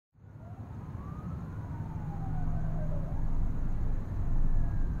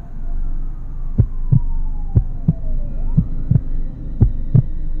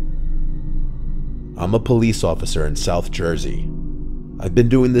I'm a police officer in South Jersey. I've been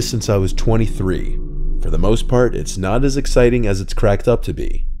doing this since I was 23. For the most part, it's not as exciting as it's cracked up to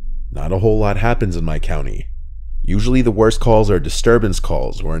be. Not a whole lot happens in my county. Usually the worst calls are disturbance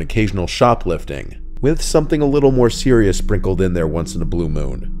calls or an occasional shoplifting, with something a little more serious sprinkled in there once in a blue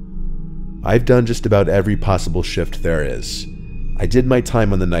moon. I've done just about every possible shift there is. I did my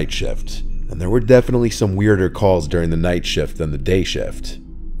time on the night shift, and there were definitely some weirder calls during the night shift than the day shift.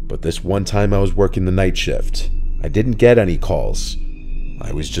 But this one time I was working the night shift, I didn't get any calls.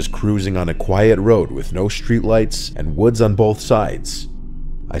 I was just cruising on a quiet road with no streetlights and woods on both sides.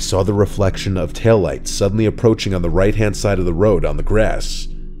 I saw the reflection of taillights suddenly approaching on the right-hand side of the road on the grass.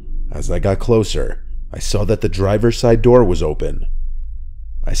 As I got closer, I saw that the driver's side door was open.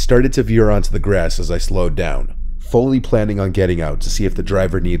 I started to veer onto the grass as I slowed down, fully planning on getting out to see if the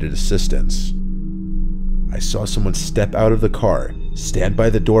driver needed assistance. I saw someone step out of the car, stand by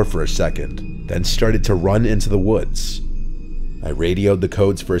the door for a second, then started to run into the woods. I radioed the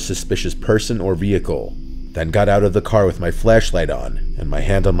codes for a suspicious person or vehicle, then got out of the car with my flashlight on and my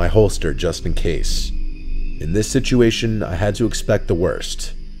hand on my holster just in case. In this situation, I had to expect the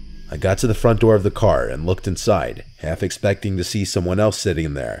worst. I got to the front door of the car and looked inside, half expecting to see someone else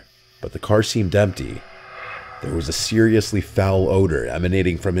sitting there, but the car seemed empty. There was a seriously foul odor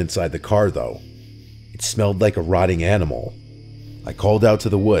emanating from inside the car though. It smelled like a rotting animal. I called out to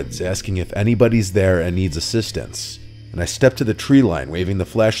the woods, asking if anybody's there and needs assistance, and I stepped to the tree line, waving the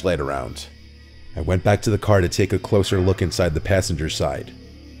flashlight around. I went back to the car to take a closer look inside the passenger side.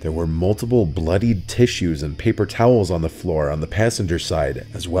 There were multiple bloodied tissues and paper towels on the floor on the passenger side,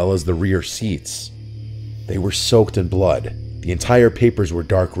 as well as the rear seats. They were soaked in blood. The entire papers were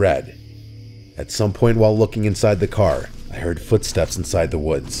dark red. At some point while looking inside the car, I heard footsteps inside the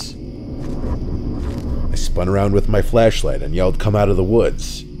woods. I spun around with my flashlight and yelled, "Come out of the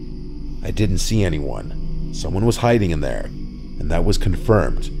woods." I didn't see anyone. Someone was hiding in there, and that was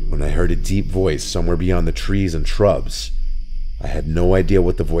confirmed when I heard a deep voice somewhere beyond the trees and shrubs. I had no idea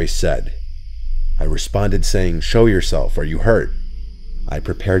what the voice said. I responded saying, "Show yourself, are you hurt?" I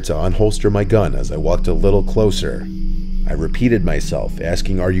prepared to unholster my gun as I walked a little closer. I repeated myself,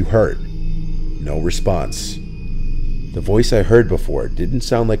 asking, "Are you hurt?" No response. The voice I heard before didn't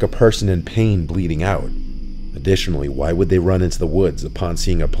sound like a person in pain bleeding out. Additionally, why would they run into the woods upon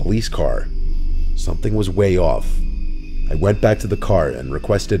seeing a police car? Something was way off. I went back to the car and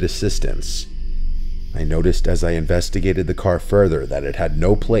requested assistance. I noticed as I investigated the car further that it had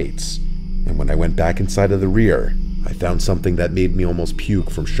no plates, and when I went back inside of the rear, I found something that made me almost puke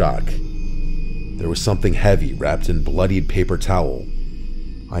from shock. There was something heavy wrapped in bloodied paper towel.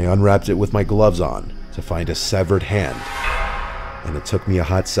 I unwrapped it with my gloves on to find a severed hand, and it took me a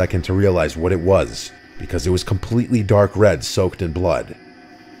hot second to realize what it was, because it was completely dark red soaked in blood.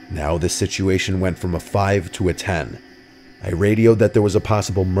 Now this situation went from a 5 to a 10. I radioed that there was a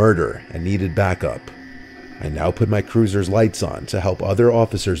possible murder and needed backup. I now put my cruiser's lights on to help other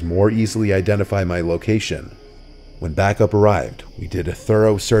officers more easily identify my location. When backup arrived, we did a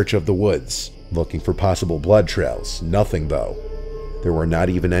thorough search of the woods, looking for possible blood trails. Nothing though. There were not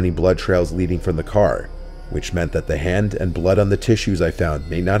even any blood trails leading from the car, which meant that the hand and blood on the tissues I found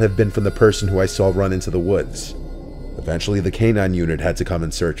may not have been from the person who I saw run into the woods. Eventually the canine unit had to come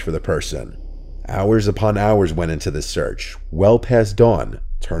and search for the person. Hours upon hours went into this search, well past dawn,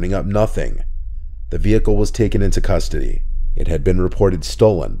 turning up nothing. The vehicle was taken into custody. It had been reported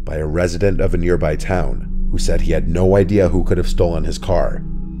stolen by a resident of a nearby town, who said he had no idea who could have stolen his car.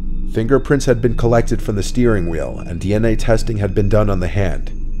 Fingerprints had been collected from the steering wheel, and DNA testing had been done on the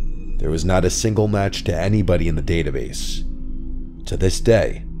hand. There was not a single match to anybody in the database. To this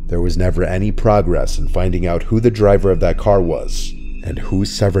day, there was never any progress in finding out who the driver of that car was, and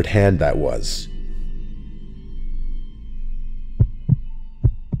whose severed hand that was.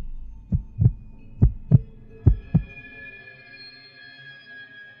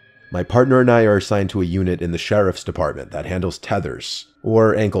 My partner and I are assigned to a unit in the sheriff's department that handles tethers,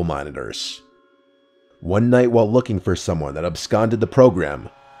 or ankle monitors. One night while looking for someone that absconded the program,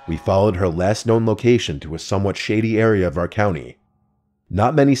 we followed her last known location to a somewhat shady area of our county.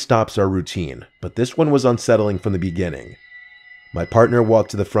 Not many stops are routine, but this one was unsettling from the beginning. My partner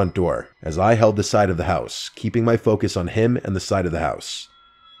walked to the front door, as I held the side of the house, keeping my focus on him and the side of the house.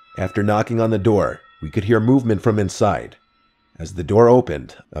 After knocking on the door, we could hear movement from inside. As the door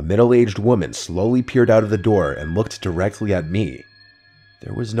opened, a middle-aged woman slowly peered out of the door and looked directly at me.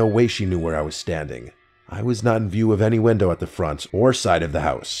 There was no way she knew where I was standing. I was not in view of any window at the front or side of the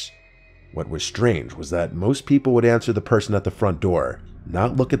house. What was strange was that most people would answer the person at the front door,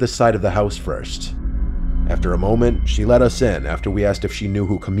 not look at the side of the house first. After a moment, she let us in after we asked if she knew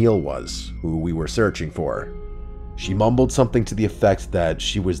who Camille was, who we were searching for. She mumbled something to the effect that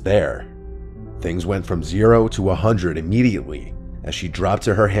she was there. Things went from 0 to 100 immediately as she dropped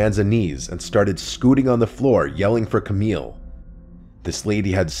to her hands and knees and started scooting on the floor yelling for Camille. This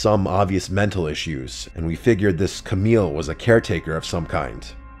lady had some obvious mental issues, and we figured this Camille was a caretaker of some kind.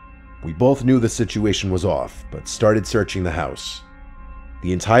 We both knew the situation was off, but started searching the house.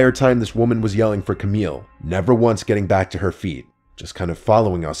 The entire time this woman was yelling for Camille, never once getting back to her feet, just kind of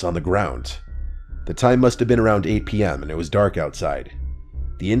following us on the ground. The time must have been around 8 p.m. and it was dark outside.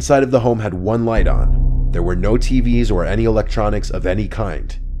 The inside of the home had one light on. There were no TVs or any electronics of any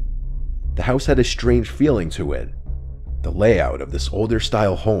kind. The house had a strange feeling to it. The layout of this older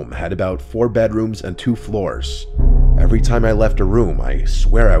style home had about 4 bedrooms and 2 floors. Every time I left a room, I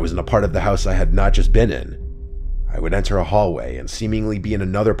swear I was in a part of the house I had not just been in. I would enter a hallway and seemingly be in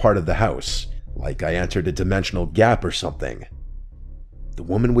another part of the house, like I entered a dimensional gap or something. The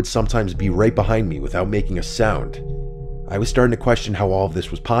woman would sometimes be right behind me without making a sound. I was starting to question how all of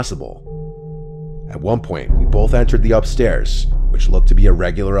this was possible. At one point, we both entered the upstairs, which looked to be a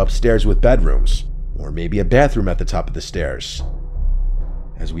regular upstairs with bedrooms, or maybe a bathroom at the top of the stairs.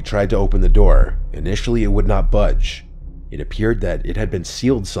 As we tried to open the door, initially it would not budge. It appeared that it had been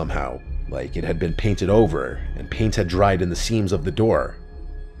sealed somehow, like it had been painted over, and paint had dried in the seams of the door.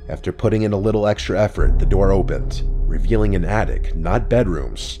 After putting in a little extra effort, the door opened, revealing an attic, not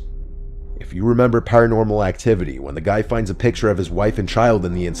bedrooms. If you remember Paranormal Activity, when the guy finds a picture of his wife and child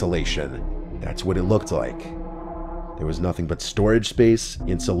in the insulation, that's what it looked like. There was nothing but storage space,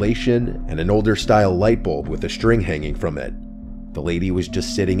 insulation, and an older style light bulb with a string hanging from it. The lady was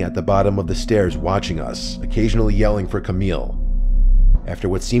just sitting at the bottom of the stairs watching us, occasionally yelling for Camille. After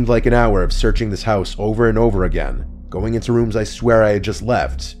what seemed like an hour of searching this house over and over again, going into rooms I swear I had just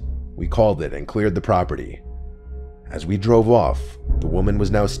left, we called it and cleared the property. As we drove off, the woman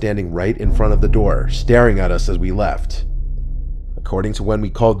was now standing right in front of the door, staring at us as we left. According to when we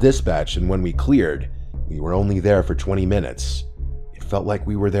called dispatch and when we cleared, we were only there for 20 minutes. It felt like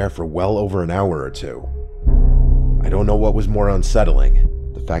we were there for well over an hour or two. I don't know what was more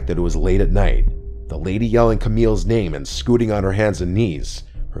unsettling, the fact that it was late at night, the lady yelling Camille's name and scooting on her hands and knees,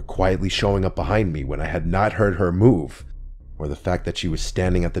 her quietly showing up behind me when I had not heard her move, or the fact that she was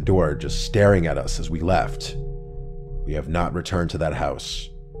standing at the door just staring at us as we left. We have not returned to that house.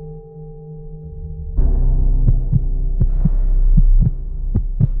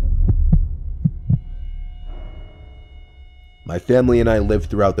 My family and I live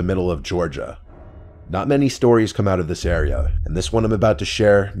throughout the middle of Georgia. Not many stories come out of this area, and this one I'm about to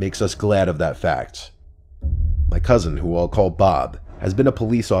share makes us glad of that fact. My cousin, who I'll call Bob, has been a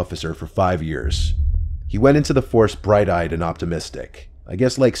police officer for 5 years. He went into the force bright-eyed and optimistic, I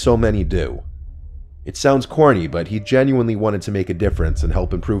guess like so many do. It sounds corny, but he genuinely wanted to make a difference and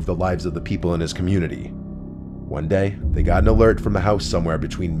help improve the lives of the people in his community. One day, they got an alert from a house somewhere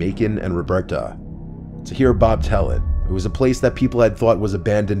between Macon and Roberta. To hear Bob tell it, it was a place that people had thought was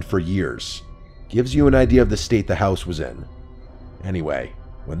abandoned for years. Gives you an idea of the state the house was in. Anyway,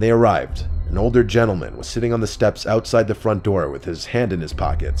 when they arrived, an older gentleman was sitting on the steps outside the front door with his hand in his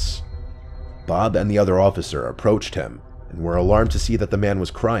pockets. Bob and the other officer approached him and were alarmed to see that the man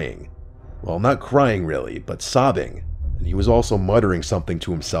was crying. Well, not crying really, but sobbing, and he was also muttering something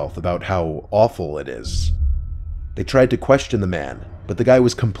to himself about how awful it is. They tried to question the man, but the guy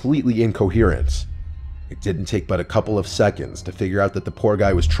was completely incoherent. It didn't take but a couple of seconds to figure out that the poor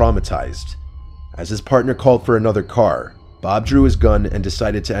guy was traumatized. As his partner called for another car, Bob drew his gun and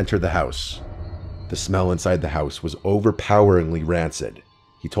decided to enter the house. The smell inside the house was overpoweringly rancid.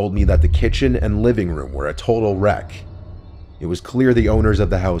 He told me that the kitchen and living room were a total wreck. It was clear the owners of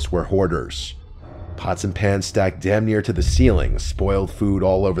the house were hoarders. Pots and pans stacked damn near to the ceiling, spoiled food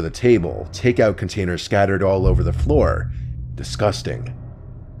all over the table, takeout containers scattered all over the floor. Disgusting.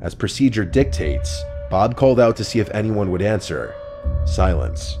 As procedure dictates, Bob called out to see if anyone would answer.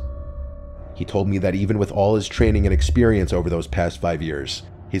 Silence. He told me that even with all his training and experience over those past 5 years,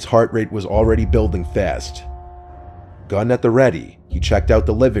 his heart rate was already building fast. Gun at the ready, he checked out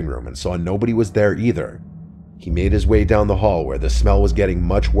the living room and saw nobody was there either. He made his way down the hall where the smell was getting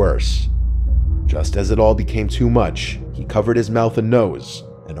much worse. Just as it all became too much, he covered his mouth and nose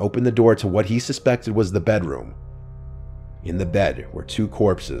and opened the door to what he suspected was the bedroom. In the bed were 2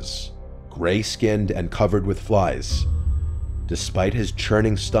 corpses, gray-skinned and covered with flies. Despite his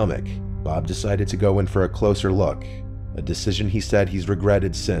churning stomach, Bob decided to go in for a closer look, a decision he said he's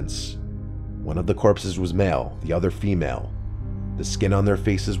regretted since. One of the corpses was male, the other female. The skin on their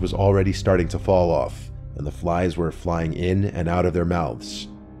faces was already starting to fall off, and the flies were flying in and out of their mouths.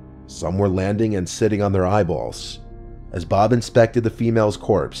 Some were landing and sitting on their eyeballs. As Bob inspected the female's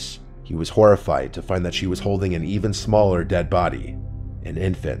corpse, he was horrified to find that she was holding an even smaller dead body, an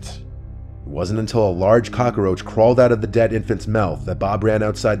infant. It wasn't until a large cockroach crawled out of the dead infant's mouth that Bob ran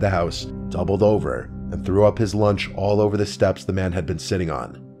outside the house, doubled over, and threw up his lunch all over the steps the man had been sitting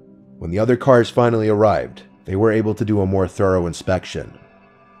on. When the other cars finally arrived, they were able to do a more thorough inspection.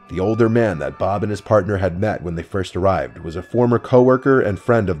 The older man that Bob and his partner had met when they first arrived was a former coworker and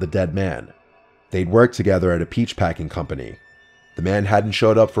friend of the dead man. They'd worked together at a peach packing company. The man hadn't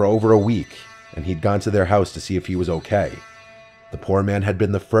showed up for over a week, and he'd gone to their house to see if he was okay. The poor man had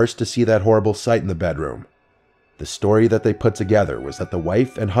been the first to see that horrible sight in the bedroom. The story that they put together was that the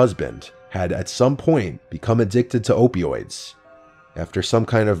wife and husband had at some point become addicted to opioids. After some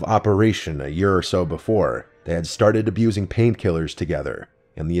kind of operation a year or so before, they had started abusing painkillers together,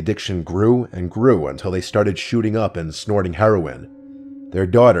 and the addiction grew and grew until they started shooting up and snorting heroin. Their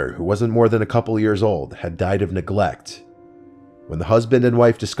daughter, who wasn't more than a couple years old, had died of neglect. When the husband and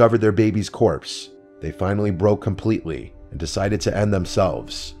wife discovered their baby's corpse, they finally broke completely and decided to end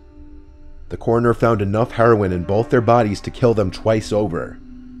themselves. The coroner found enough heroin in both their bodies to kill them twice over.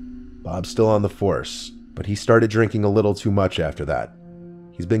 Bob's still on the force, but he started drinking a little too much after that.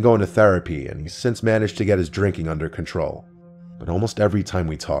 He's been going to therapy, and he's since managed to get his drinking under control. But almost every time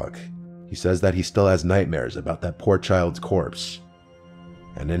we talk, he says that he still has nightmares about that poor child's corpse.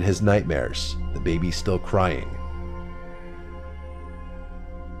 And in his nightmares, the baby's still crying.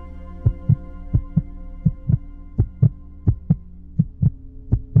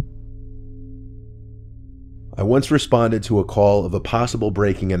 I once responded to a call of a possible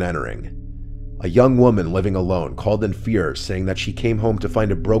breaking and entering. A young woman living alone called in fear, saying that she came home to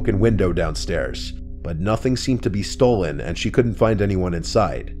find a broken window downstairs, but nothing seemed to be stolen and she couldn't find anyone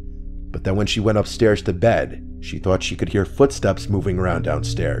inside. But then when she went upstairs to bed, she thought she could hear footsteps moving around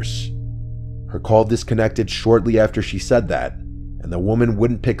downstairs. Her call disconnected shortly after she said that, and the woman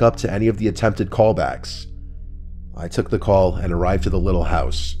wouldn't pick up to any of the attempted callbacks. I took the call and arrived to the little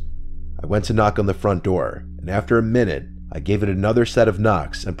house. I went to knock on the front door, and after a minute, I gave it another set of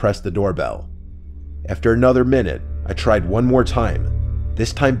knocks and pressed the doorbell. After another minute, I tried one more time,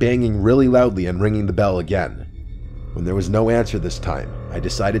 this time banging really loudly and ringing the bell again. When there was no answer this time, I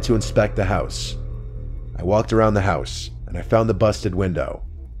decided to inspect the house. I walked around the house, and I found the busted window.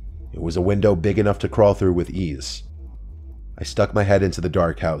 It was a window big enough to crawl through with ease. I stuck my head into the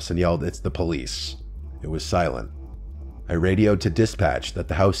dark house and yelled, "It's the police." It was silent. I radioed to dispatch that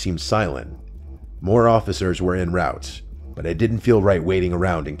the house seemed silent. More officers were en route, but I didn't feel right waiting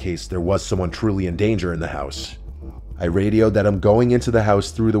around in case there was someone truly in danger in the house. I radioed that I'm going into the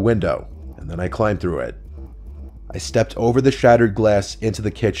house through the window, and then I climbed through it. I stepped over the shattered glass into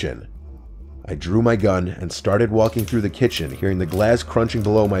the kitchen. I drew my gun and started walking through the kitchen, hearing the glass crunching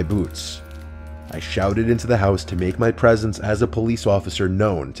below my boots. I shouted into the house to make my presence as a police officer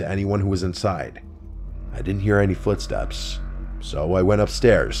known to anyone who was inside. I didn't hear any footsteps, so I went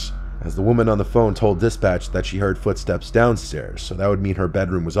upstairs, as the woman on the phone told dispatch that she heard footsteps downstairs, so that would mean her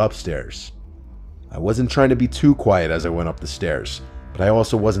bedroom was upstairs. I wasn't trying to be too quiet as I went up the stairs, but I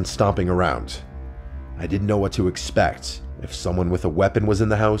also wasn't stomping around. I didn't know what to expect, if someone with a weapon was in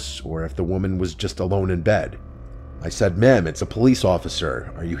the house, or if the woman was just alone in bed. I said, "Ma'am, it's a police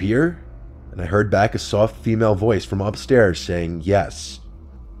officer. Are you here?" And I heard back a soft female voice from upstairs saying yes.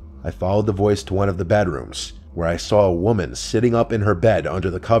 I followed the voice to one of the bedrooms, where I saw a woman sitting up in her bed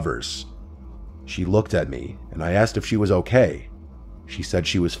under the covers. She looked at me, and I asked if she was okay. She said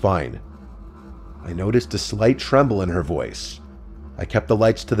she was fine. I noticed a slight tremble in her voice. I kept the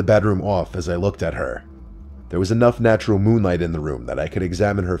lights to the bedroom off as I looked at her. There was enough natural moonlight in the room that I could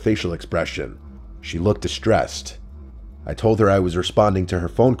examine her facial expression. She looked distressed. I told her I was responding to her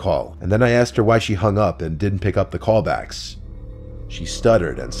phone call, and then I asked her why she hung up and didn't pick up the callbacks. She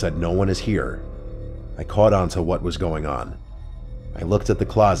stuttered and said no one is here. I caught on to what was going on. I looked at the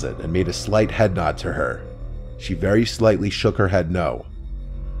closet and made a slight head nod to her. She very slightly shook her head no.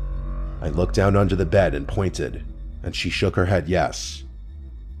 I looked down under the bed and pointed, and she shook her head yes.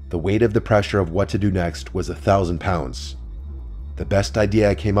 The weight of the pressure of what to do next was 1,000 pounds. The best idea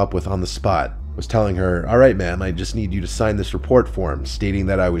I came up with on the spot was telling her, "All right, ma'am, I just need you to sign this report form stating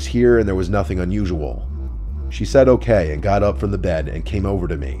that I was here and there was nothing unusual." She said okay and got up from the bed and came over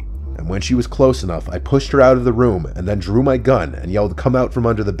to me. And when she was close enough, I pushed her out of the room and then drew my gun and yelled, "Come out from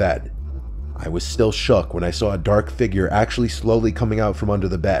under the bed." I was still shook when I saw a dark figure actually slowly coming out from under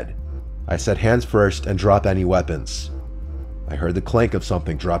the bed. I said, "Hands first and drop any weapons." I heard the clank of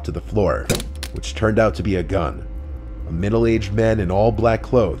something drop to the floor, which turned out to be a gun. A middle-aged man in all black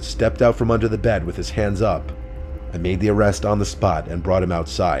clothes stepped out from under the bed with his hands up. I made the arrest on the spot and brought him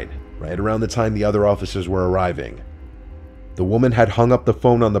outside. right around the time the other officers were arriving. The woman had hung up the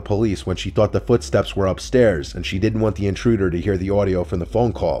phone on the police when she thought the footsteps were upstairs and she didn't want the intruder to hear the audio from the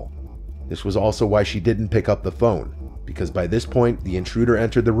phone call. This was also why she didn't pick up the phone, because by this point the intruder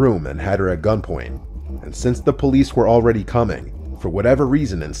entered the room and had her at gunpoint. And since the police were already coming, for whatever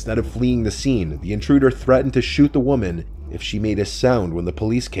reason, instead of fleeing the scene, the intruder threatened to shoot the woman if she made a sound when the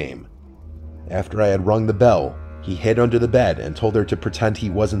police came. After I had rung the bell, he hid under the bed and told her to pretend he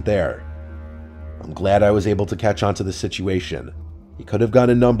wasn't there. I'm glad I was able to catch on to the situation. It could have gone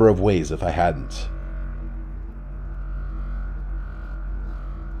a number of ways if I hadn't.